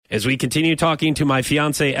as we continue talking to my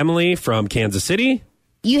fiance, Emily, from Kansas City.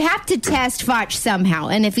 You have to test Foch somehow.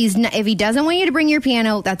 And if he doesn't want you to bring your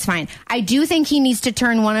piano, that's fine. I do think he needs to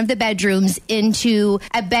turn one of the bedrooms into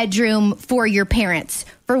a bedroom for your parents,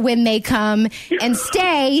 for when they come and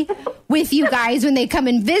stay with you guys, when they come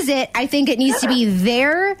and visit. I think it needs to be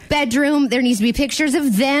their bedroom. There needs to be pictures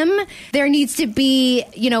of them. There needs to be,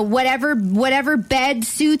 whatever bed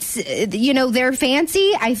suits, their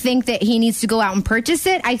fancy. I think that he needs to go out and purchase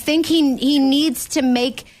it. I think he needs to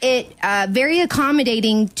make it very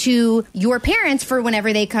accommodating to your parents for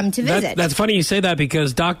whenever they come to visit. That's funny you say that,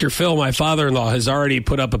 because Dr. Phil, my father-in-law, has already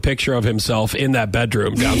put up a picture of himself in that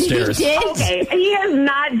bedroom downstairs. He did? Okay, he has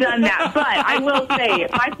not done that, but I will say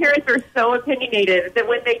my parents are so opinionated that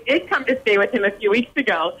when they did come to stay with him a few weeks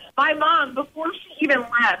ago, my mom, before she even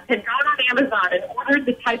left, had gone on Amazon and ordered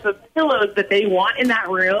the type of pillows that they want in that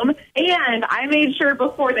room, and I made sure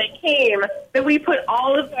before they came that we put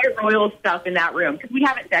all of my Royals stuff in that room, because we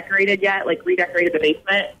haven't decorated yet, redecorated the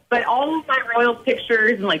basement, but all of my Royals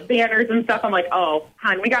pictures and banners and stuff, I'm like, oh,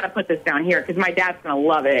 hon, we got to put this down here because my dad's going to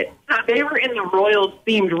love it. So they were in the Royals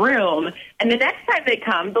themed room, and the next time they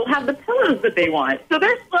come, they'll have the pillows that they want. So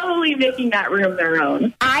they're slowly making that room their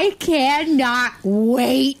own. I cannot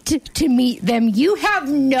wait to meet them. You have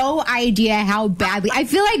no idea how badly. I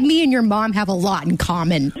feel like me and your mom have a lot in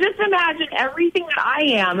common. Just imagine everything that I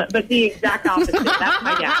am, but the exact opposite. That's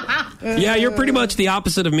my dad. Yeah, you're pretty much the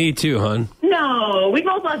opposite of me too, hon. No, we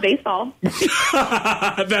both love baseball. That's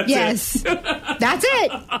it. That's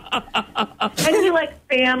it. And we like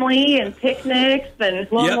family and picnics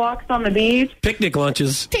and long walks on the beach. Picnic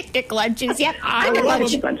lunches. Picnic lunches, yep. I love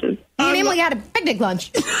picnic lunches. Me and Emily had a picnic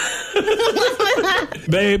lunch.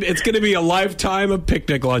 Babe, it's going to be a lifetime of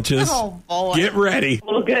picnic lunches. Oh, boy. Get ready.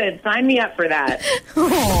 Well, good. Sign me up for that.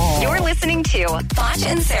 You're listening to Foch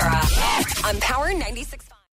and Sarah on Power 96.